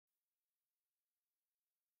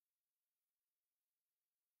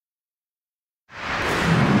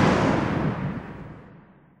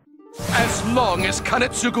long as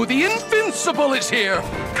Kanetsugu the Invincible is here,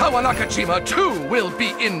 Kawanakajima too will be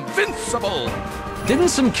invincible! Didn't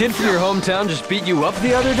some kid from your hometown just beat you up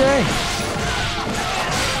the other day?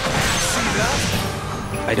 See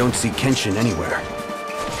that? I don't see Kenshin anywhere.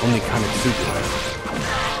 Only Kanetsugu.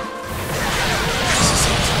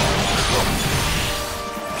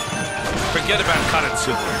 Forget about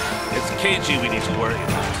Kanetsugu. It's Keiji we need to worry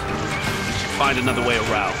about. We should find another way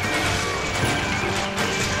around.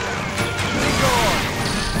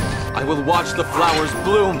 I will watch the flowers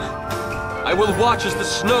bloom. I will watch as the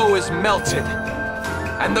snow is melted.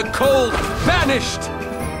 And the cold vanished!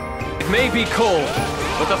 It may be cold,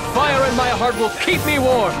 but the fire in my heart will keep me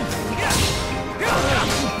warm!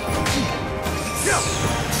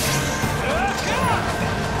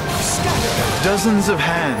 Dozens of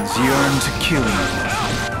hands yearn to kill you.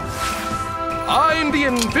 I'm the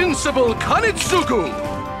invincible Kanetsugu!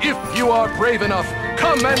 If you are brave enough,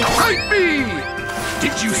 come and fight me!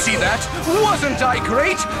 Did you see that? Wasn't I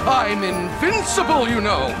great? I'm invincible, you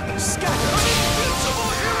know!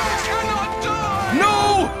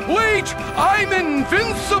 No! Wait! I'm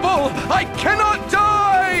invincible! I cannot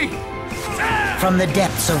die! From the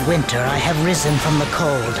depths of winter I have risen from the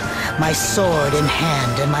cold, my sword in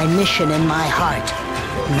hand and my mission in my heart.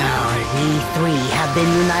 Now we three have been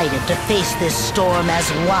united to face this storm as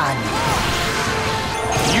one.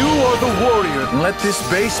 You are the warrior. Let this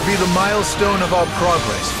base be the milestone of our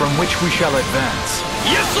progress from which we shall advance.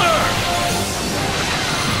 Yes, sir!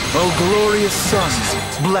 O glorious sons,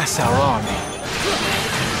 bless our army.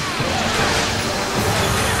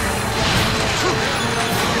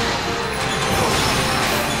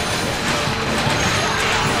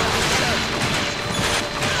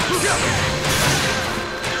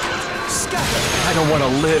 I don't want to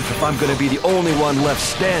live if I'm going to be the only one left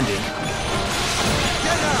standing.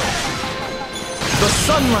 The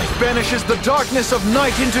sunlight banishes the darkness of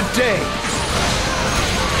night into day.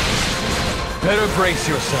 Better brace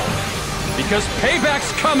yourself, because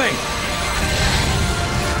payback's coming!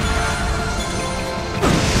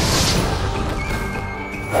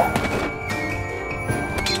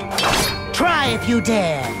 Try if you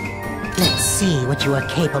dare. Let's see what you are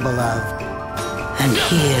capable of. And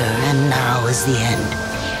here and now is the end.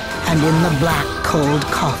 And in the black, cold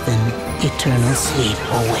coffin, eternal sleep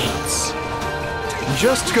awaits.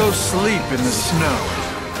 Just go sleep in the snow.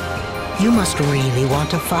 You must really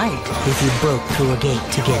want to fight if you broke through a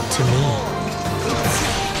gate to get to me.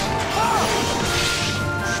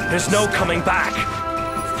 There's no coming back!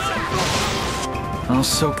 I'll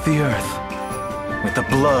soak the earth with the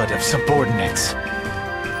blood of subordinates.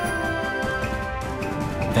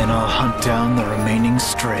 Then I'll hunt down the remaining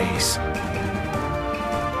strays.